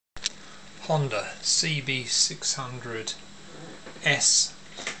Honda CB600Fs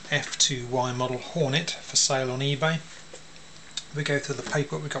F2-Y model Hornet for sale on eBay. We go through the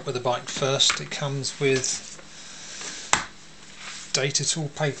paperwork we got with the bike first. It comes with data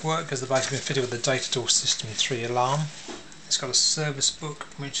tool paperwork because the bike's been fitted with the data tool system 3 alarm. It's got a service book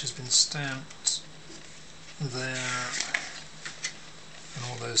which has been stamped there, and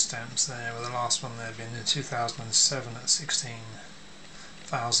all those stamps there, with the last one there being in 2007 at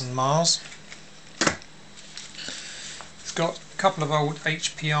 16,000 miles. It's got a couple of old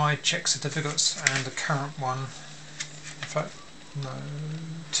HPId check certificates and a current one. In fact, no,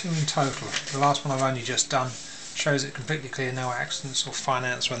 2 in total. The last one I've only just done. Shows it completely clear, no accidents or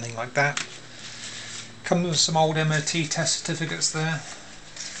finance or anything like that. Comes with some old MOT test certificates there.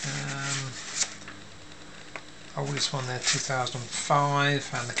 Oldest one there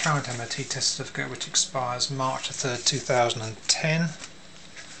 2005, and the current MOT test certificate which expires March 3rd 2010.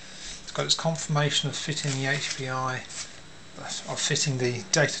 It's got its confirmation of fitting the HPI, of fitting the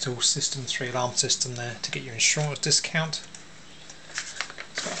data tool system 3 alarm system there to get your insurance discount.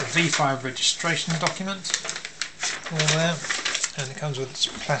 It's got the V5 registration document all there, and it comes with its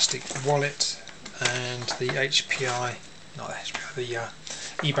plastic wallet and the HPI, not the HPI, the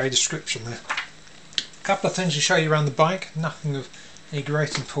eBay description there. A couple of things to show you around the bike, nothing of any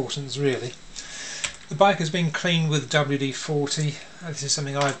great importance really. The bike has been cleaned with WD-40. This is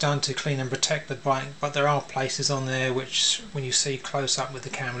something I've done to clean and protect the bike, but there are places on there which, when you see close up with the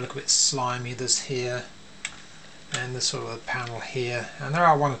camera, look a bit slimy. There's here, and there's sort of a panel here, and there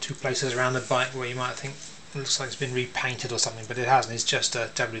are 1 or 2 places around the bike where you might think it looks like it's been repainted or something, but it hasn't. It's just a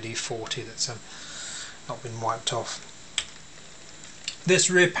WD-40 that's not been wiped off. This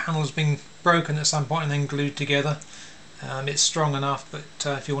rear panel has been broken at some point and then glued together. It's strong enough, but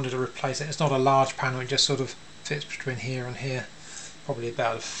if you wanted to replace it, it's not a large panel, it just sort of fits between here and here, probably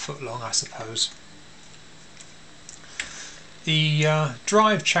about 1 foot long I suppose. The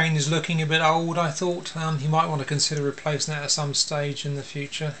drive chain is looking a bit old, I thought. You might want to consider replacing that at some stage in the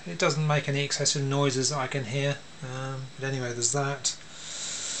future. It doesn't make any excessive noises that I can hear, but anyway, there's that.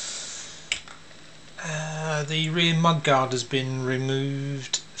 The rear mudguard has been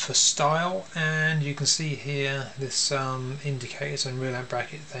removed for style, and you can see here this indicator and rear lamp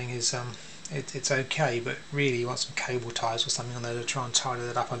bracket thing is it's okay, but really you want some cable ties or something on there to try and tidy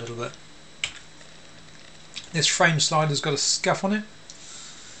that up a little bit. This frame slider's got a scuff on it,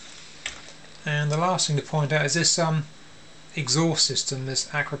 and the last thing to point out is this exhaust system, this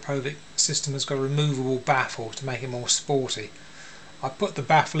Akrapovic system, has got a removable baffle to make it more sporty. I put the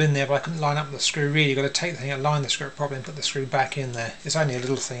baffle in there, but I couldn't line up the screw really. You've got to take the thing and line the screw properly and put the screw back in there. It's only a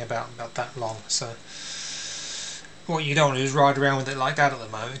little thing about that long, so what you don't want to do is ride around with it like that at the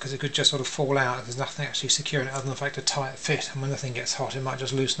moment, because it could just sort of fall out. There's nothing actually securing it other than the fact a tight fit, and when the thing gets hot it might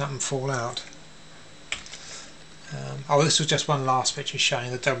just loosen up and fall out. Oh, this was just one last picture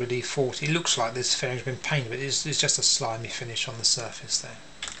showing the WD-40. It looks like this fairing's been painted, but it's just a slimy finish on the surface there.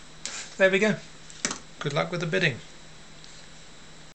 There we go. Good luck with the bidding.